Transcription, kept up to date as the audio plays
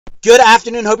Good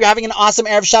afternoon. Hope you're having an awesome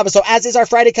Erev Shabbos. So as is our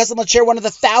Friday custom, let's share one of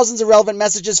the thousands of relevant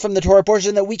messages from the Torah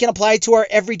portion that we can apply to our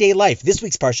everyday life. This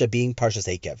week's Parsha being Parshas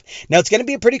Eikev. Now it's going to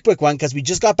be a pretty quick one because we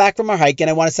just got back from our hike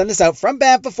and I want to send this out from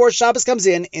Banff before Shabbos comes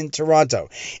in Toronto.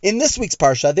 In this week's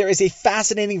Parsha, there is a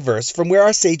fascinating verse from where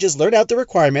our sages learned out the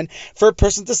requirement for a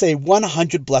person to say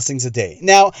 100 blessings a day.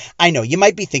 Now, I know you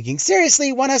might be thinking,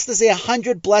 seriously, one has to say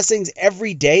 100 blessings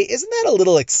every day? Isn't that a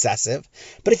little excessive?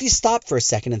 But if you stop for a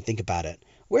second and think about it,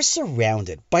 we're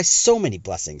surrounded by so many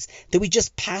blessings that we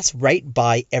just pass right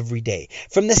by every day,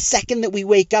 from the second that we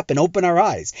wake up and open our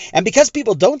eyes. And because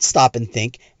people don't stop and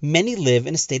think, many live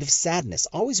in a state of sadness,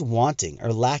 always wanting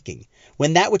or lacking,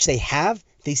 when that which they have,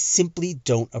 they simply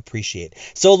don't appreciate.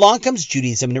 So along comes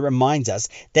Judaism and it reminds us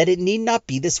that it need not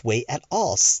be this way at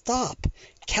all. Stop.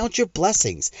 Count your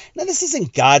blessings. Now, this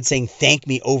isn't God saying thank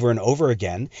me over and over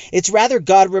again. It's rather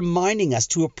God reminding us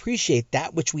to appreciate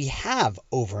that which we have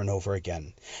over and over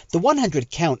again. The 100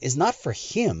 count is not for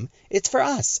Him. It's for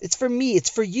us. It's for me. It's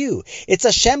for you. It's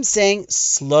Hashem saying,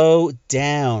 slow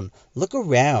down. Look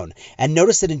around and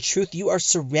notice that in truth you are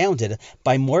surrounded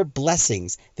by more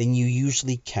blessings than you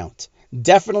usually count.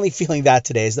 Definitely feeling that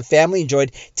today as the family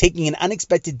enjoyed taking an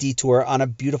unexpected detour on a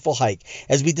beautiful hike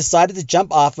as we decided to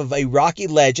jump off of a rocky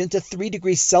ledge into 3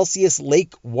 degrees Celsius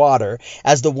lake water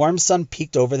as the warm sun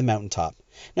peeked over the mountaintop.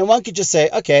 Now one could just say,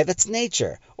 okay, that's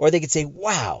nature. Or they could say,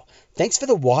 wow, thanks for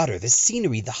the water, the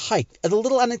scenery, the hike, the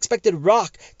little unexpected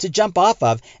rock to jump off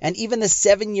of, and even the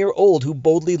 7-year-old who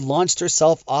boldly launched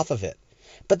herself off of it.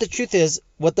 But the truth is,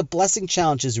 what the Blessing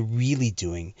Challenge is really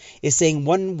doing is saying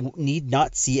one need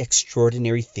not see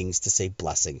extraordinary things to say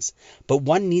blessings, but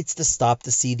one needs to stop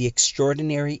to see the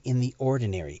extraordinary in the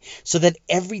ordinary, so that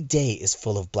every day is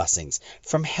full of blessings,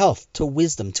 from health to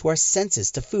wisdom to our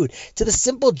senses to food to the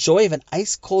simple joy of an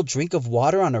ice-cold drink of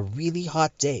water on a really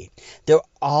hot day. They're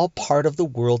all part of the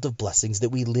world of blessings that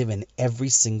we live in every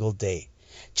single day.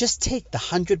 Just take the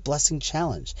 100 Blessing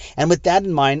Challenge. And with that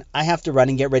in mind, I have to run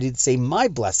and get ready to say my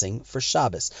blessing for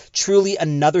Shabbos. Truly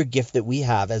another gift that we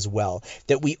have as well,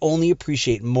 that we only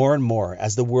appreciate more and more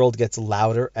as the world gets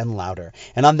louder and louder.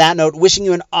 And on that note, wishing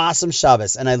you an awesome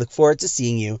Shabbos, and I look forward to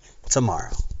seeing you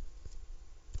tomorrow.